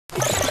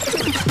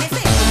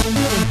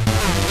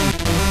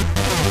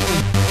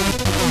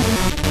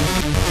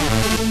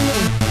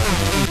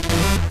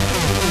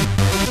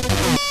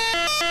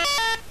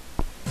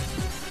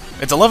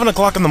It's 11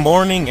 o'clock in the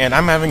morning, and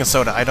I'm having a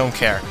soda. I don't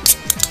care.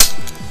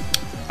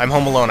 I'm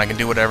home alone. I can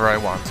do whatever I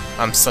want.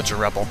 I'm such a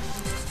rebel.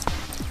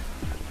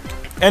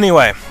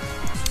 Anyway.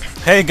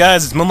 Hey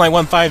guys, it's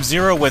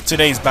Moonlight150 with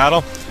today's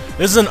battle.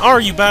 This is an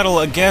RU battle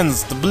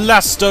against the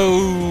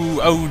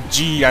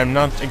Blasto0g. I'm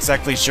not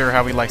exactly sure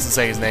how he likes to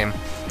say his name.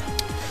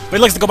 But he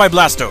likes to go by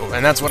Blasto,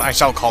 and that's what I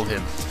shall call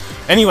him.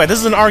 Anyway, this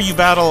is an RU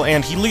battle,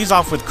 and he leads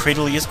off with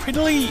Cradley. Is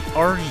Cradley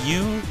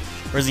RU?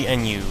 Or is he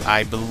NU?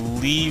 I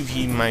believe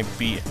he might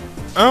be...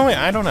 Oh, wait,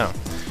 I don't know.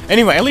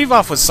 Anyway, I leave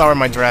off with Sour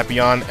My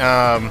Drapion.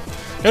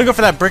 Gonna go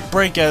for that Brick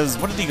Break as...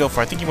 What did he go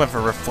for? I think he went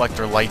for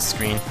Reflector Light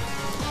Screen.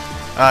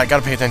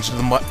 Gotta pay attention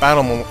to the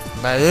battle...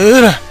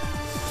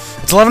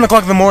 It's 11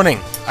 o'clock in the morning.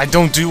 I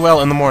don't do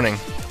well in the morning.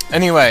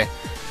 Anyway,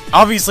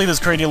 obviously this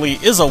Cradley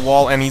is a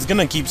wall, and he's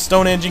gonna keep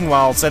Stone Edging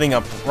while setting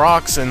up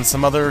rocks and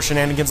some other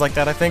shenanigans like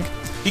that, I think.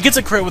 He gets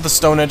a crit with the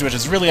Stone Edge, which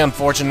is really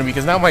unfortunate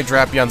because now my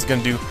Drapion's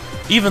gonna do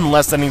even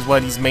less than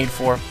what he's made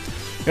for.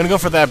 Gonna go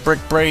for that Brick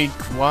Break.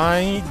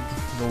 Why?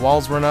 The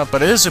walls weren't up,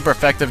 but it is super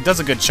effective. It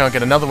does a good chunk,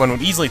 and another one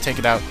would easily take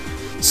it out.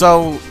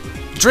 So,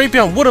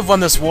 Drapion would have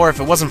won this war if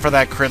it wasn't for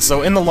that crit,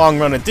 so in the long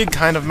run it did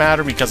kind of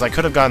matter because I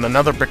could have gotten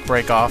another Brick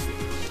Break off.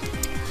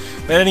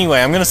 But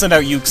anyway, I'm gonna send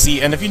out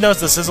Yuxi, and if you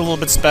notice this is a little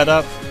bit sped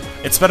up.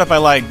 It's sped up by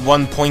like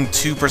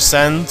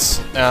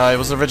 1.2%. It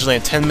was originally a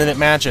 10-minute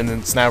match, and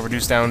it's now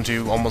reduced down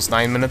to almost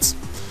 9 minutes.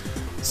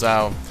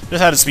 So,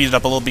 just had to speed it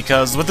up a little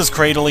because with this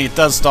Cradley, it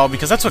does stall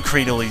because that's what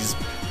Cradleys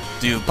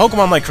do.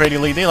 Pokemon like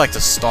Cradley, they like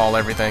to stall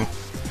everything.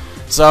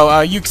 So,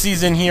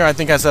 Yuxi's in here. I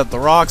think I set up the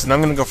rocks, and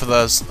I'm going to go for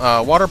the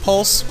Water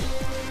Pulse.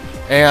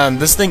 And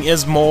this thing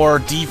is more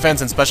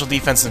defense and special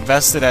defense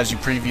invested, as you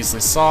previously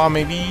saw,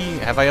 maybe.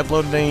 Have I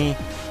uploaded any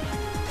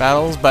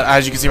battles? But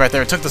as you can see right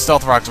there, it took the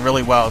Stealth Rocks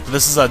really well.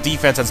 This is a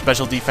defense and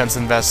special defense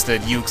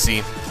invested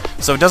Yuxi.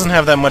 So it doesn't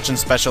have that much in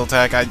special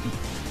attack.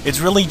 It's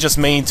really just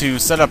made to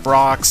set up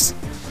rocks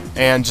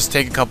and just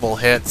take a couple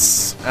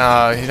hits.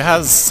 It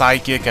has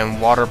Psychic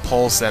and Water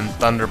Pulse and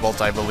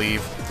Thunderbolt, I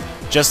believe,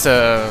 just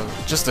to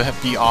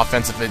be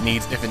offensive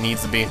if it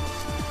needs to be.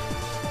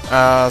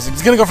 So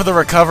he's gonna go for the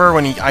Recover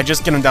when I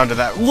just get him down to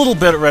that little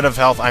bit rid of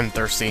health. I'm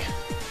thirsty.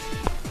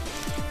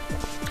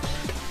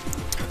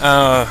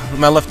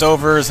 My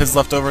leftovers, his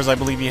leftovers, I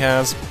believe he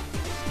has. I'm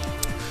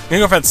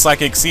gonna go for that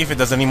Psychic, see if it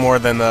does any more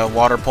than the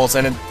Water Pulse,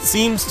 and it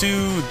seems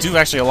to do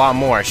actually a lot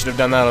more. I should have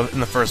done that in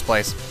the first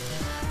place.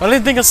 But I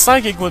didn't think a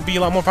Psychic would be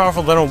a lot more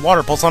powerful than a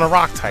Water Pulse on a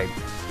Rock type.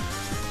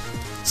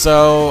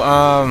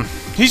 So,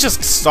 he's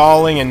just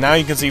stalling, and now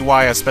you can see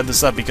why I sped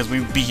this up, because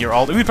we'd be here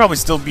all day. We'd probably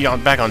still be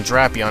back on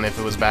Drapion if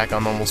it was back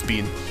on normal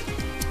speed.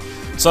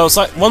 So,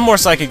 one more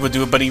Psychic would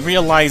do it, but he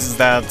realizes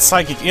that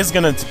Psychic is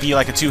going to be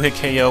like a 2-hit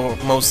KO,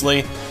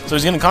 mostly. So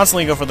he's going to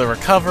constantly go for the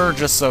Recover,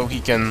 just so he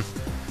can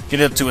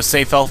get it up to a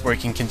safe health where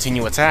he can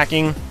continue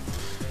attacking.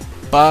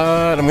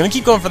 But I'm going to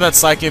keep going for that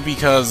Psychic,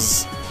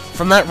 because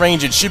from that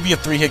range it should be a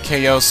 3-hit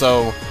KO,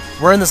 so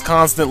we're in this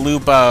constant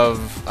loop of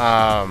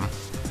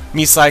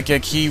me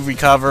Psychic, he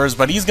recovers,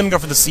 but he's going to go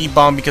for the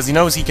C-Bomb because he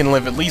knows he can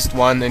live at least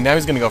one, and now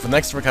he's going to go for the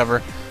next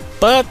Recover.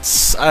 But,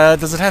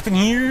 does it happen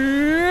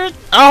here?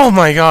 Oh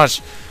my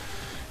gosh!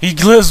 He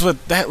lives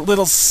with that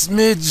little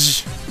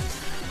smidge.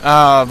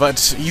 But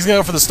he's going to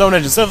go for the Stone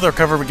Edge instead of the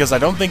Recover because I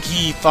don't think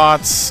he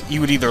thought he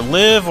would either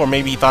live or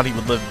maybe he thought he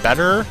would live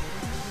better.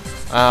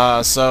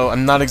 So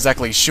I'm not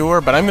exactly sure,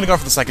 but I'm going to go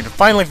for the Psychic to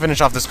finally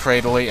finish off this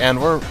Cradley, and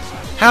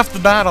half the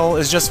battle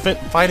is just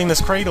fighting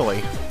this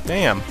Cradley.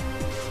 Damn.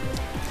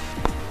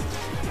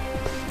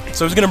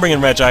 So he's going to bring in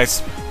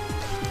Regice.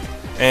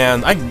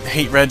 And I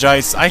hate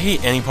Regice. I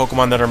hate any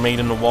Pokemon that are made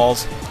into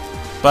walls.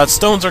 But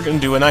Stones are going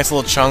to do a nice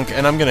little chunk,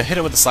 and I'm going to hit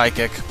it with the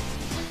Psychic.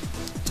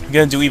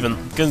 Gonna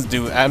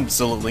do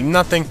absolutely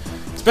nothing,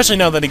 especially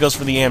now that he goes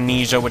for the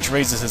Amnesia, which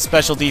raises his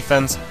special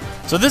defense.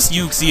 So this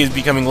Yuxi is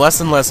becoming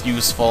less and less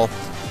useful,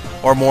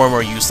 or more and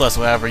more useless,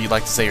 whatever you'd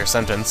like to say your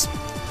sentence.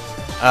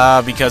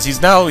 Because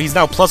he's now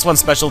 +1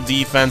 special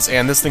defense,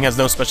 and this thing has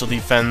no special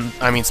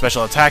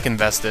special attack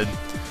invested.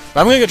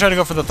 But I'm gonna try to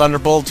go for the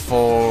Thunderbolt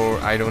for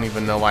I don't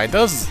even know why it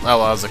does. Oh,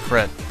 well, it was a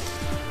crit.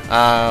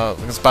 I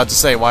was about to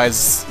say, why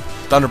is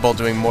Thunderbolt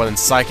doing more than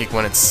Psychic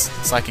when it's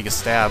Psychic a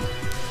stab?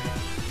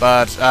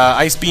 But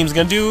Ice Beam's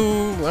gonna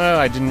do.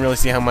 I didn't really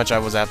see how much I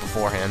was at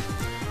beforehand.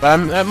 But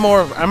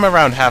I'm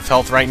around half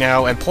health right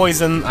now, and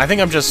Poison. I think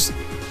I'm just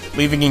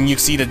leaving in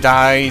Yuxi to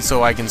die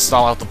so I can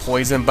stall out the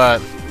Poison.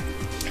 But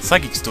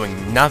Psychic's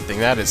doing nothing.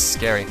 That is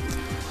scary.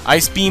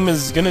 Ice Beam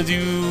is gonna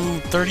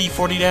do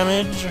 30-40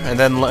 damage, and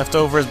then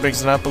leftovers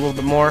brings it up a little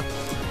bit more.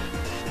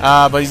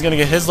 But he's gonna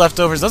get his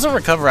leftovers. Doesn't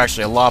recover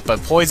actually a lot,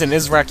 but Poison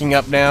is racking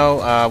up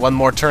now. One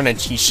more turn and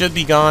he should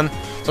be gone.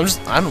 So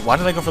why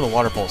did I go for the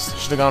Water Pulse?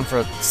 Should have gone for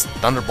a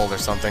Thunderbolt or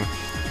something.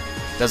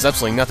 Does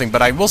absolutely nothing,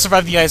 but I will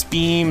survive the Ice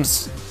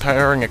Beams,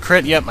 powering a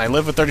crit. Yep, I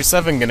live with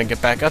 37, gonna get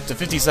back up to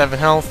 57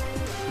 health.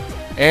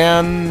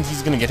 And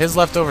he's gonna get his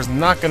leftovers,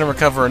 not gonna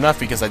recover enough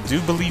because I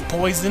do believe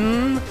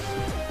Poison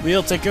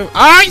will take him.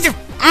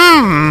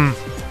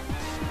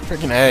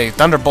 Freaking A.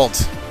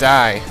 Thunderbolt.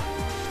 Die.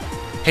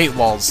 Hate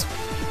walls.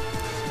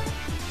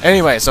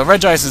 Anyway, so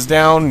Regice is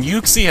down.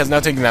 Yuxi has now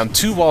taken down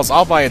 2 walls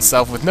all by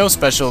itself with no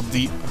special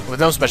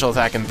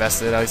attack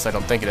invested. At least I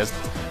don't think it is.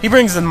 He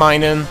brings in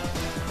mine in.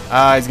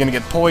 He's gonna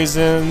get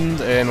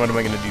poisoned, and what am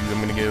I gonna do? I'm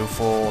gonna go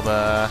for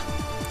the...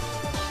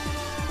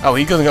 Oh,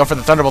 he's gonna go for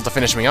the Thunderbolt to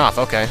finish me off.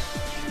 Okay.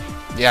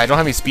 Yeah, I don't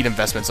have any speed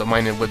investment, so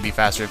mine would be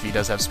faster if he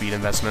does have speed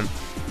investment.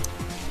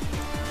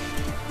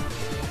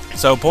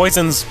 So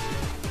poison's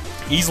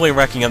easily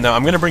wrecking him now.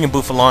 I'm gonna bring in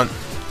Bouffalant.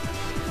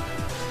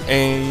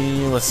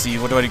 And let's see,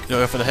 what do I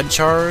go for the head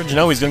charge?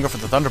 No, he's gonna go for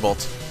the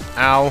Thunderbolt.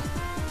 Ow.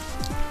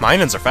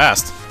 Minans are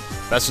fast.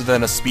 Faster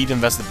than a speed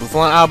invested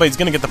Bouffalant. Ow, but he's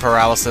gonna get the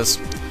paralysis.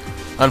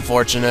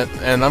 Unfortunate.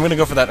 And I'm gonna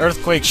go for that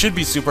Earthquake. Should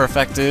be super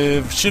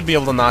effective. Should be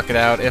able to knock it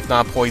out. If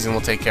not, Poison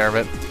will take care of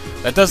it.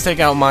 That does take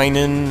out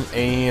Minen,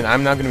 and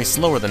I'm now gonna be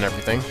slower than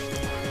everything.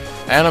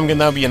 And I'm gonna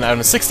now be on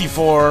a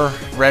 64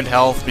 red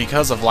health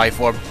because of Life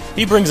Orb.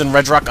 He brings in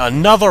Red Rock,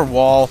 another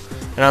wall,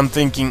 and I'm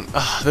thinking,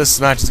 this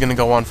match is gonna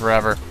go on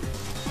forever.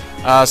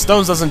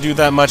 Stones doesn't do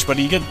that much, but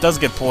he does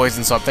get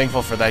poisoned, so I'm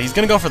thankful for that. He's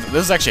gonna go for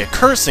this is actually a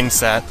cursing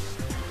set.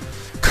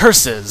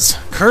 Curses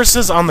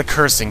on the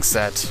cursing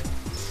set.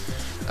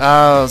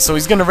 So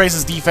he's gonna raise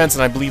his defense,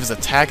 and I believe his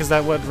attack, is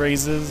that what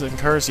raises and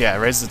curse? Yeah, it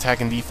raises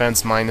attack and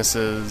defense minus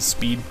his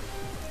speed.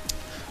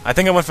 I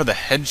think I went for the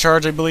head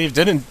charge, I believe.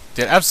 Did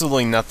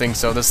absolutely nothing,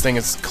 so this thing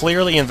is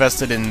clearly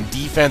invested in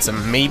defense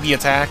and maybe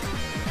attack.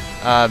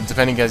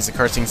 Depending, as the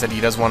cursing said,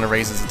 he does want to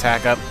raise his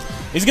attack up.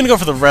 He's gonna go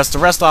for the rest to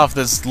rest off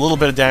this little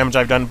bit of damage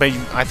I've done, but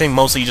I think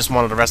mostly he just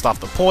wanted to rest off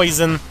the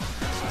poison.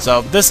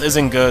 So this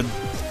isn't good.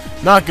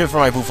 Not good for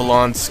my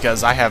Bouffalant,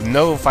 because I have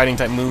no fighting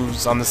type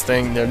moves on this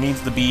thing. There needs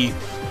to be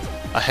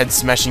a head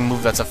smashing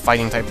move that's a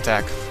fighting type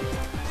attack.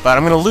 But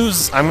I'm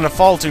gonna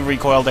fall to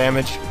recoil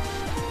damage.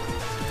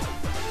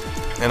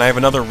 And I have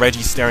another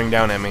Reggie staring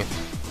down at me.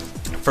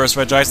 First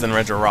Regice, then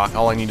Regirock.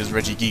 All I need is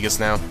Regigigas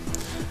now.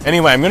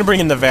 Anyway, I'm gonna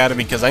bring in Nevada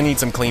because I need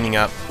some cleaning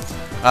up.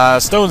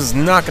 Stones is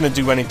not going to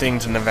do anything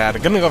to Nevada.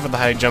 Gonna go for the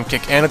high jump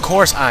kick, and of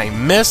course I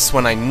miss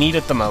when I need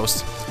it the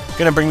most.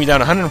 Gonna bring me down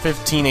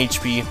 115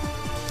 HP.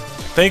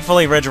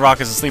 Thankfully Regirock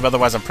is asleep,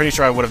 otherwise I'm pretty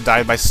sure I would have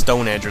died by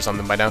Stone Edge or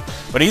something by now.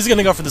 But he's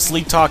gonna go for the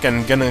Sleep Talk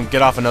and gonna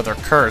get off another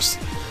curse.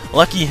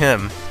 Lucky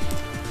him.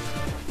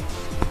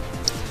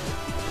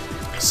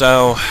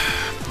 So,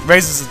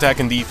 raises attack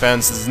and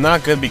defense. This is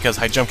not good because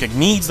high jump kick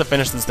needs to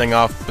finish this thing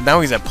off, but now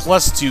he's at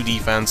 +2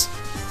 defense.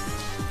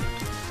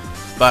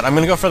 But I'm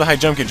gonna go for the high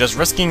jump kick, just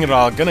risking it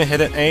all. Gonna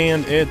hit it,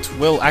 and it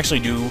will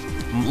actually do,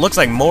 looks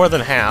like more than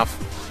half.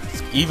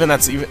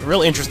 That's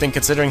real interesting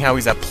considering how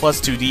he's at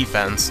 +2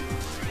 defense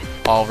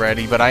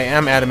already. But I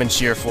am Adamant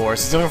Sheer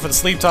Force. He's going for the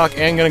Sleep Talk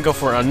and gonna go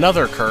for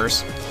another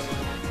curse.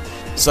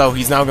 So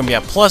he's now gonna be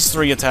at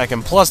 +3 attack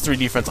and +3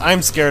 defense.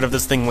 I'm scared of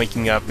this thing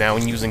waking up now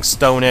and using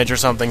Stone Edge or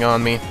something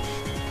on me.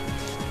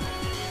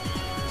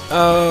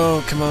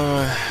 Oh, come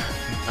on.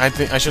 I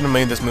think I should have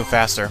made this move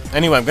faster.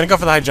 Anyway, I'm gonna go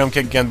for the high jump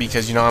kick again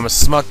because, you know, I'm a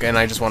smuck and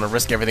I just want to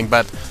risk everything.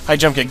 But high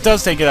jump kick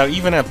does take it out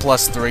even at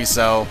 +3,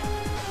 so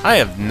I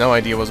have no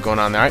idea what's going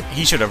on there.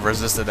 He should have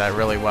resisted that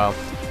really well.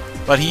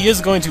 But he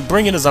is going to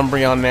bring in his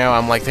Umbreon now.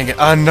 I'm like thinking,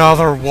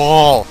 another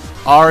wall!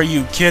 Are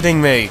you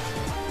kidding me?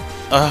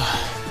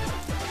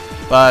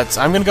 But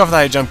I'm gonna go for the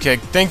high jump kick.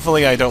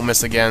 Thankfully, I don't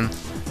miss again,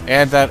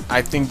 and that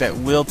I think that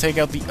will take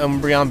out the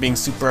Umbreon, being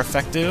super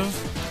effective.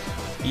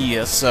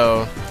 Yeah,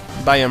 so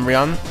bye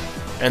Umbreon.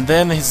 And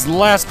then his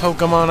last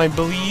Pokemon, I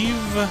believe...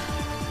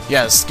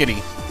 yeah,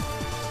 Skitty.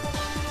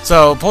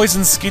 So,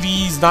 Poison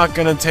Skitty's not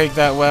gonna take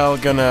that well,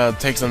 gonna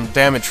take some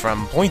damage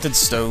from Pointed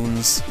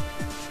Stones.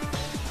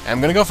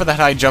 I'm gonna go for that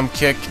high jump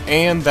kick,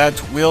 and that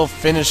will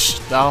finish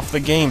off the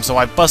game. So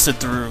I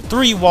busted through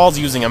 3 walls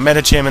using a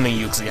Medicham and a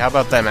Yuxi. How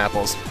about them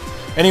apples?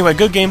 Anyway,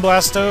 good game,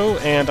 Blasto,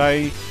 and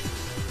I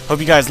hope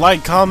you guys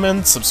like,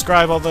 comment,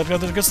 subscribe, all that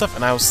other good stuff,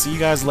 and I will see you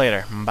guys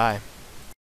later. Bye.